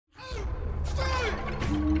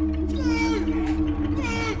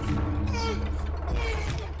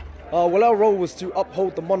Well, our role was to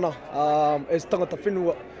uphold the mana as tangata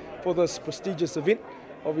whenua for this prestigious event.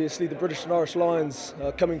 Obviously, the British and Irish Lions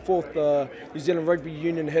coming forth, New Zealand Rugby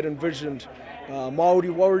Union had envisioned Māori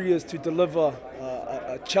warriors to deliver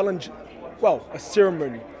a challenge, well, a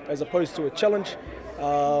ceremony as opposed to a challenge,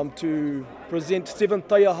 to present 7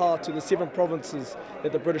 taiaha to the 7 provinces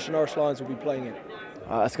that the British and Irish Lions will be playing in.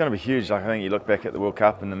 It's going to be huge. I think you look back at the World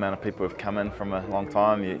Cup and the amount of people who've come in from a long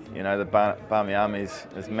time. You know, the Barmy Army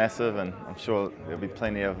is massive, and I'm sure there'll be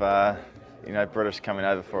plenty of British coming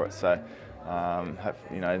over for it. So,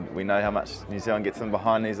 we know how much New Zealand gets in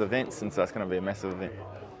behind these events, and so it's going to be a massive event.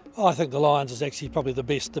 I think the Lions is actually probably the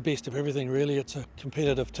best of everything. Really, it's a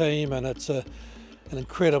competitive team, and it's an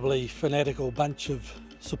incredibly fanatical bunch of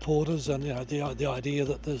supporters. And the idea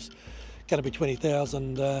that there's going to be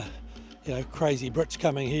 20,000. Crazy Brits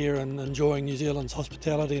coming here and enjoying New Zealand's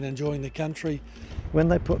hospitality and enjoying the country. When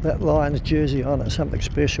they put that Lions jersey on, it's something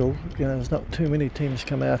special. There's not too many teams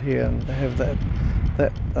come out here and have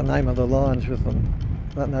the name of the Lions with them.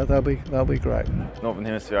 But no, they'll be great. Northern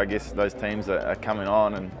Hemisphere, I guess those teams are coming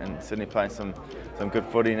on, and Sydney playing some good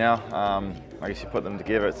footy now. I guess you put them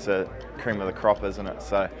together, it's a cream of the crop, isn't it?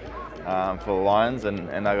 So for the Lions,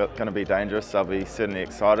 and they're going to be dangerous. They'll be certainly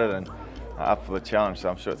excited and up for the challenge, so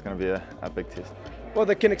I'm sure it's going to be a big test. Well,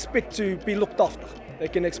 they can expect to be looked after. They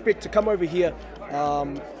can expect to come over here.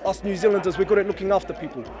 Us New Zealanders, we're good at looking after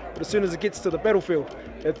people, but as soon as it gets to the battlefield,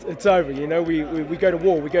 it's over. We go to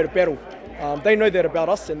war, we go to battle. They know that about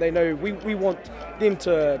us, and they know we want them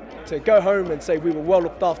to go home and say we were well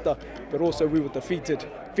looked after, but also we were defeated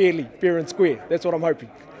fairly, fair and square. That's what I'm hoping.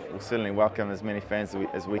 We'll certainly welcome as many fans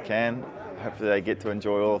as we can. Hopefully they get to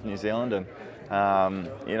enjoy all of New Zealand, and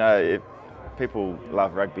people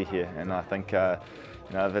love rugby here, and I think if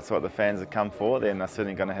that's what the fans have come for, then they're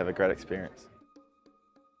certainly going to have a great experience.